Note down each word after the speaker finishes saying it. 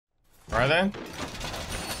Where are they?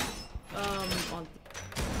 On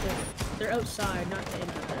they're outside, not in,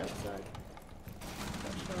 but they're outside.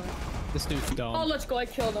 This dude's dumb. Oh, let's go! I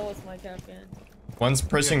killed him with my cap gun. One's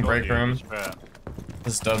pushing break room.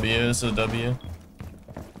 This W is a W.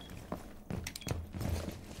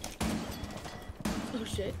 Oh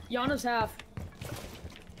shit! Yana's half.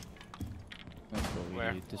 That's what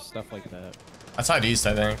we need. Just stuff like that. Outside east,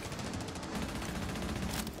 I think.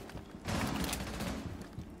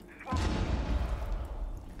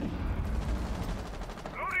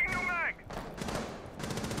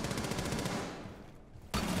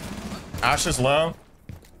 Ash is low.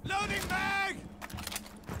 Loading mag.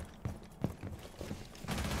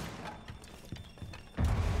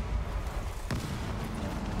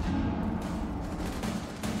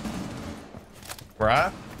 Where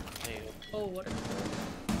at? Oh, what?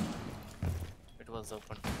 It was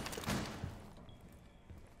open.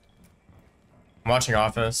 I'm watching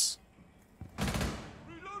office.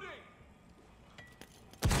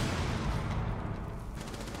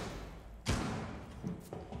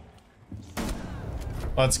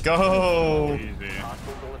 Let's go. Easy.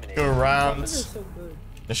 Go rounds. So good.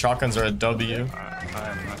 The shotguns are a W.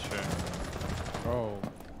 I'm not sure. Bro,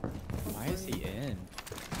 why is he in?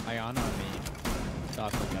 Iana on me.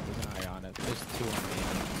 Thought like that was an Iana. There's two on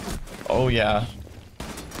me. Oh yeah.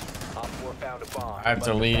 I have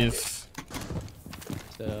to leave.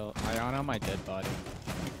 So Iana on my dead body.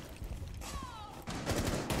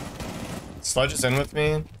 Sludge is in with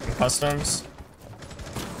me. In customs.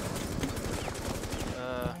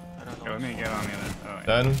 I don't know. Let me get on the other. Oh, yeah.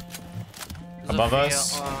 Dead. Above Zofia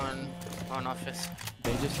us. on office.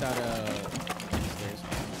 They just got stairs.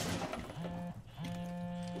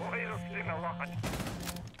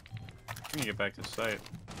 Let me get back to site.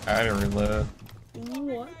 I had to reload.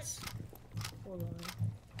 What? Hold on.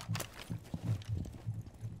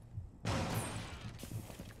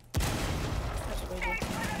 That's way good.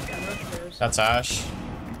 Yeah, I'm upstairs. That's Ash.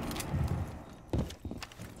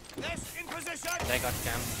 In position. They got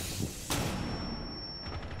cam.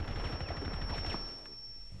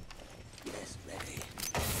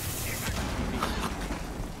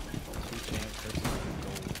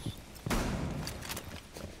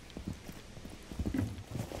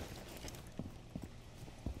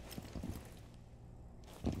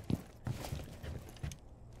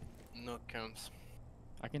 No cams.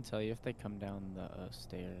 I can tell you if they come down the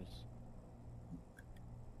stairs.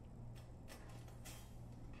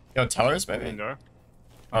 Yo, tellers, maybe? Main door.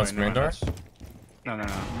 Oh, it's wait, main door? that's- No.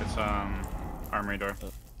 It's armory door.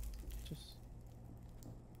 Just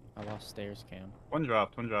I lost stairs cam. One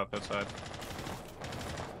dropped outside.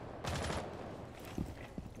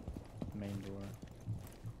 Main door.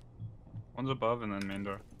 One's above and then main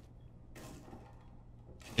door.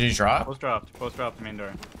 Did you drop? Both dropped main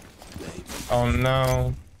door. Oh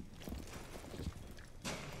no.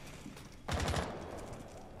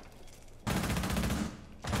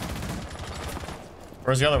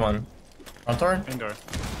 Where's the other one? Front door? Main door.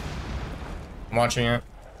 I'm watching it.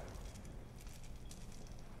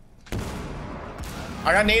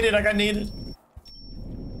 I got naded.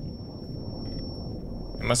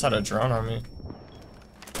 It must have had a drone on me.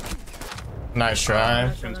 Nice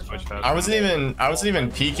try. Couldn't switch fast I wasn't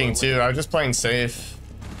even peeking too. I was just playing safe.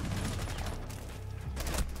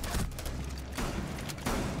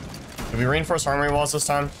 Did we reinforce armory walls this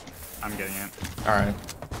time? I'm getting it. All right.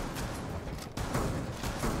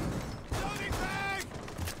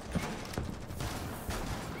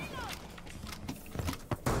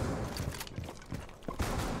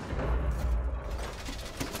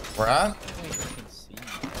 Where at? I don't think I can see.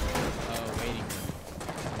 Oh, waiting room.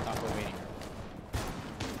 Top of waiting room.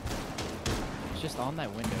 It's just on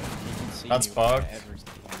that window. You can see. That's me bugged. wherever it's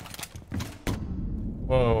at.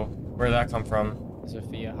 Whoa, where'd that come from?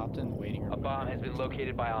 Sophia hopped in the waiting room. A bomb has been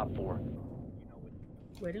located by Op 4.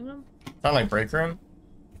 Waiting room? Sound like break room?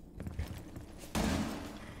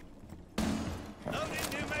 Loading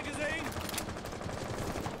new magazine.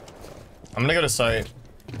 I'm gonna go to site.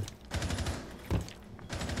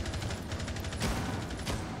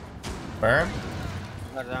 Where?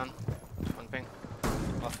 Got down. One ping.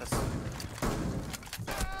 Office.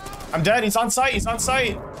 I'm dead. He's on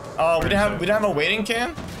site. Oh, we didn't have a waiting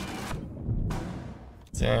cam.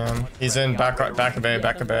 Damn. He's in back of bay.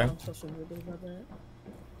 I'm so sorry about that.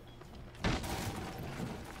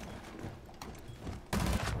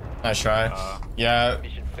 Nice try. Yeah.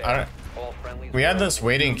 Mission I failed. don't. All friendlies We had were this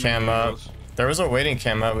waiting cam up. There was a waiting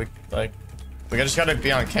cam up. We just gotta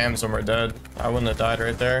be on cams when we're dead. I wouldn't have died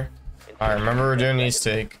right there. Alright, remember we're doing east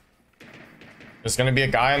take. There's gonna be a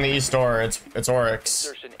guy on the east door. It's Oryx.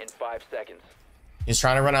 insertion in 5 seconds. He's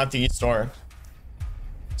trying to run out the east door.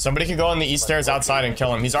 Somebody can go on the east stairs outside and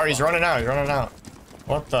kill him. He's running out. He's running out.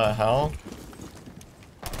 What the hell?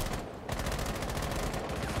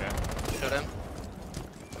 Okay. Shoot him.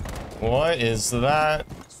 What is that?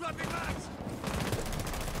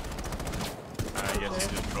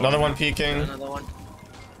 Another one peeking. Another one.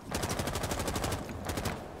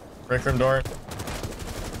 Break room door.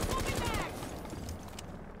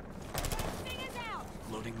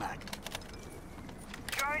 Loading mag.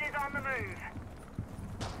 Drone is on the move.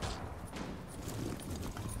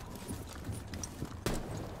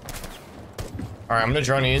 Alright, I'm gonna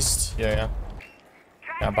drone east. Yeah.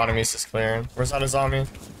 Yeah, bottom east is clear. Where's that zombie?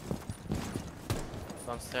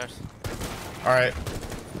 Downstairs. Alright.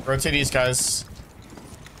 Rotate east, guys.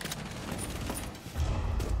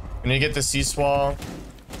 We need to get the east wall.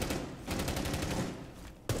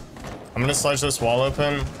 I'm gonna sledge this wall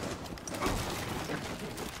open.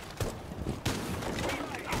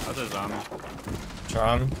 Other zombie.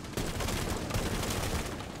 John.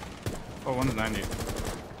 Oh, one's 90.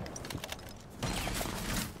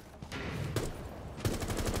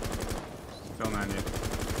 Still 90.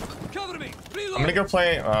 Cover me. I'm gonna go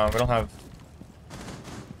play. We don't have.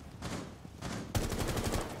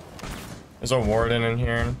 There's a warden in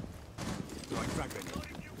here.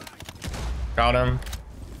 Got him.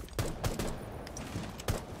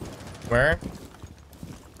 Where?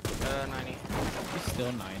 90. He's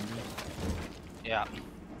still 90. Yeah.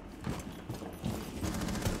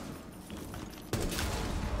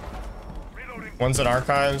 One's at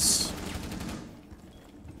archives.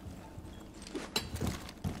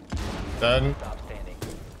 Dead. Stop standing.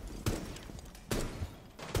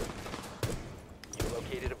 You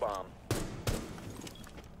located a bomb.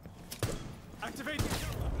 Activate.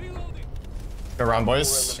 Reloading. Go around, Four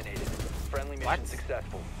boys. eliminated. Friendly mission What?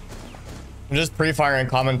 successful. I'm just pre-firing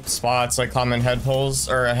common spots, like common head pulls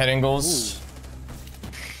or head angles.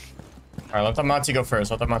 Alright, let the Monty go first.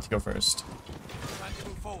 Let the Monty go first. Time to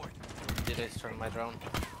move forward. Did I destroy my drone?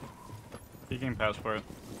 Peeking passport.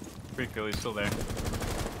 Free kill, he's still there.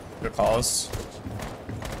 Good calls.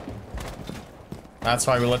 That's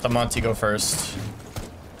why we let the Monty go first.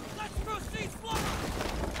 Let's proceed forward.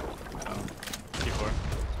 Oh.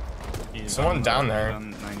 T4. He's Someone on down the- there.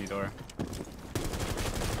 on 90 door.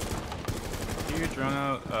 Can you drone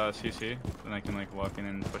out CC? Then I can like walk in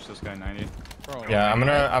and push this guy 90. Bro. Yeah, I'm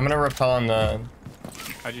gonna repel on the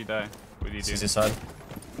How'd you die? What did you do? CC side.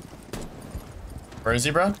 Where is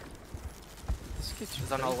he, bro? This kid's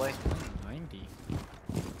He's on hallway. 90.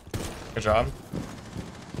 Good job.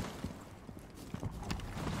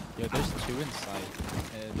 Yo, there's two inside.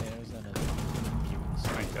 There's another few Oh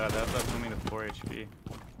inside. my god, that's only the 4 HP.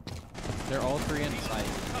 They're all three inside.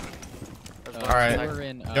 There's All right. Two are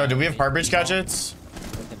in, Yo, do we have a hard breach small- gadgets?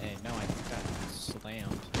 with an A. No, I think that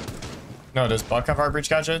slammed. No, does Buck have hard breach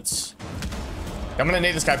gadgets? I'm gonna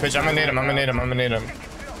nade this guy, pitch. I'm gonna nade him. I'm gonna nade him. I'm gonna nade him.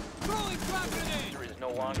 Throwing frag grenade. There is no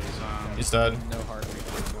longer. He's dead. No hard breach.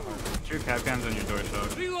 No hard breach. Two cap cams on your door,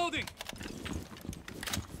 Shawk. Reloading.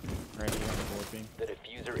 Right here on the board beam. The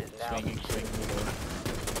diffuser is now Swinging, secured. swinging the door.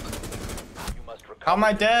 You must recover. How am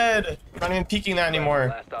I dead? I'm not even peeking that anymore.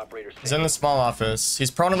 Last operator He's in the small office.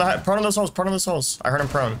 He's prone to those holes. Prone to those holes. I heard him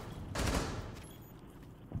prone.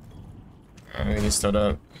 I think he stood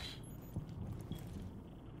up.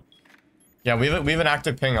 Yeah, we have an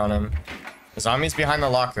active ping on him. The zombie's behind the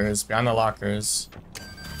lockers. Behind the lockers.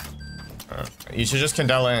 You should just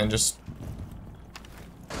Candela in. Just.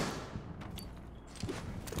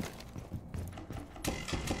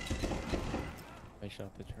 I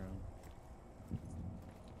shot the drone.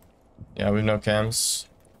 Yeah, we have no cams.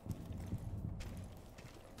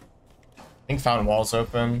 I think fountain wall's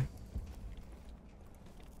open.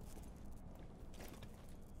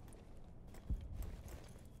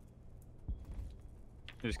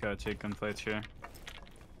 You just gotta take gunfights here.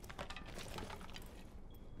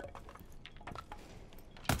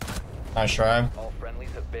 Nice try. All friendlies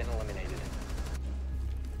have been eliminated.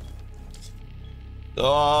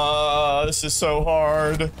 Oh, this is so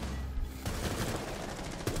hard.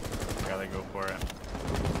 Gotta go for it.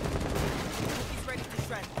 He's ready to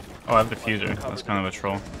shred. Oh, I have diffuser. That's kind of a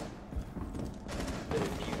troll. The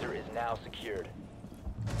diffuser is now secured.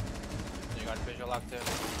 You got visual active.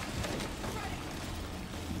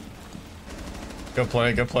 Go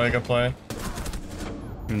play, go play, go play.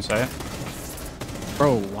 Inside.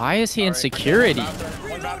 Bro, why is he in security?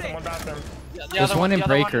 One bathroom, one bathroom. There's one in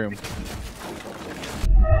break room.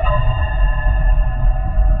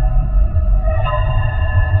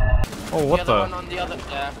 Oh, what The other one the? on the other.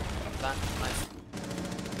 Yeah. Done.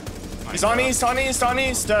 Nice. He's on east, on east, on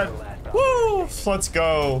east. Dead. Woo! Let's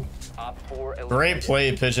go. Op Op 4 Great eliminated.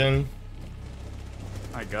 play, Pigeon.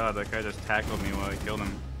 My god, that guy just tackled me while I killed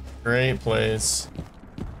him. Great plays.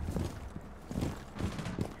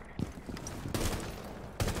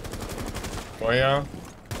 Boyo.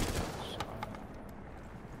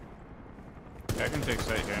 I can take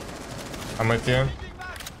sight here. I'm with you.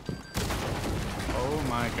 Oh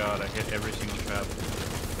my god, I hit every single trap.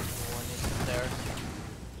 One is there.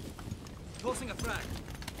 Tossing a frag.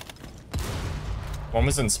 One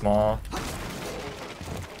was in small.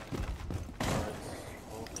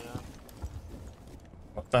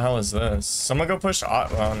 What the hell is this? Someone go push.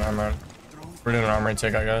 Oh, never mind. We're doing an armory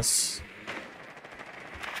take, I guess.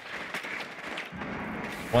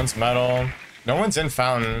 One's metal. No one's in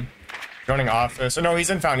fountain. Joining office. Oh, no, he's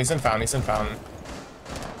in fountain. He's in fountain. He's in fountain.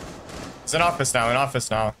 He's in office now. In office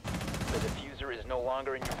now. The diffuser is no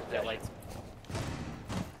longer in your possession. Lights.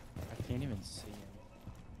 I can't even see him.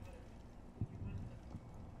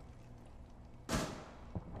 I'm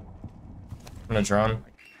gonna drone.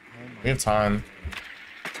 We have time.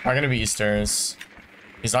 Not gonna be east stairs.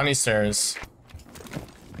 He's on east stairs.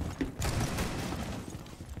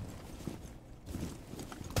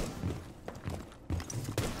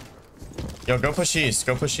 Yo, go push east.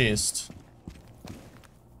 Go push east.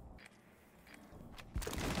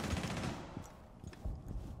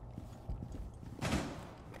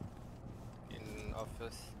 In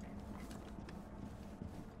office.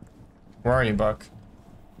 Where are you, Buck?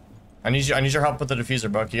 I need your help with the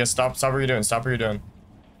diffuser, Buck. You guys stop what you're doing. Stop what you're doing.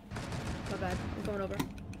 My bad. I'm going over.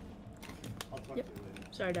 Yep.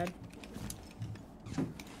 Sorry, Dad.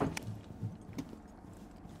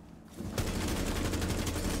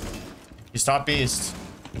 You stop east.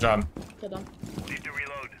 Good job. Hold on. Need to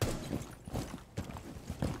reload.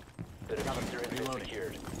 The diffuser has been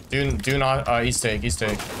secured. Do not east take. East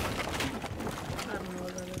take. I don't know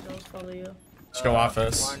what that is. I'll just follow you. Just go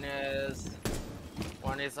office.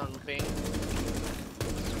 One is on ping.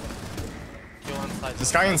 Two on side.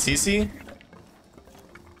 This guy in CC? Did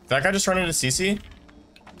that guy just run into CC?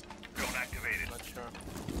 Drone activated. Not sure.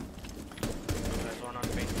 There's one on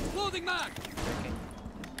ping. Loading mag.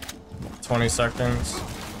 20 seconds.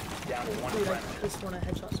 Down to one Dude, I friend. just want a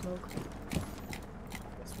headshot smoke.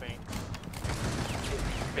 That's ping.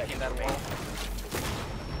 Picking that wall.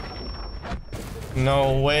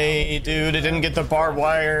 No way, dude. It didn't get the barbed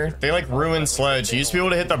wire. They like ruined Sledge. You used to be able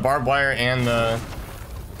to hit the barbed wire and the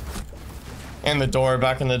door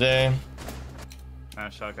back in the day.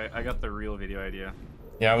 Shawk, I got the real video idea.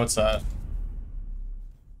 Yeah, what's that?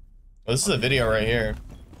 Oh, this is a video right here.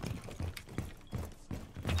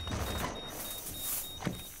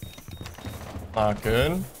 Not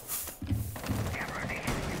good.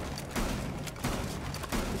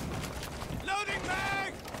 Loading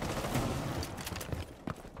mag.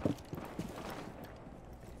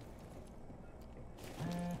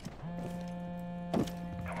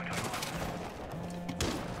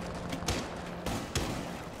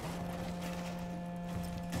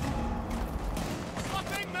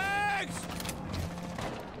 Swapping mags.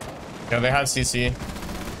 Yeah, they have CC.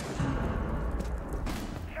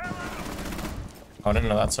 Oh, I didn't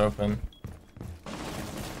know that's open.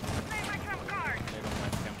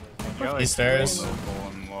 You got, These stairs. a little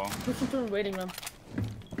hole in the wall. Push waiting room.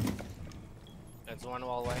 There's one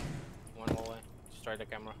wall away. One wall away. Just try the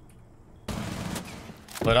camera.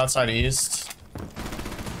 Lit outside east.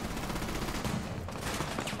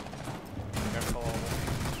 Careful.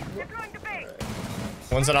 Deploying to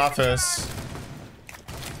base. One's in office.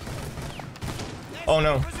 Oh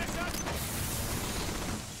no.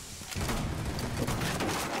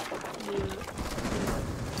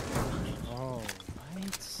 Oh,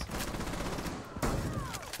 what?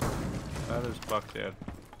 That is Buck dead.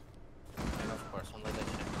 And of course, only the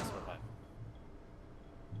ship can survive.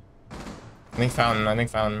 I think fountain. I think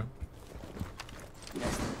fountain.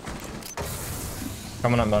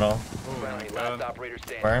 Coming up metal. Oh my Friendly, last god. operator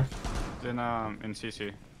standing. Where? In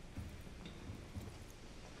CC.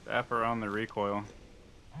 The app around the recoil.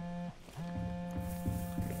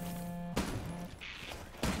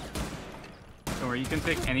 So where you can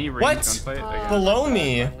take any range What? gunfight against. Below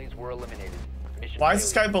me. Friendlies were eliminated. Mission Why is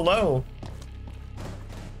this guy failure. below?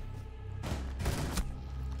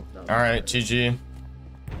 No. All right, GG.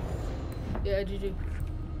 Yeah, GG.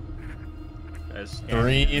 Guys,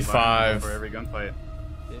 3-5. for every gunfight.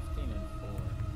 15 and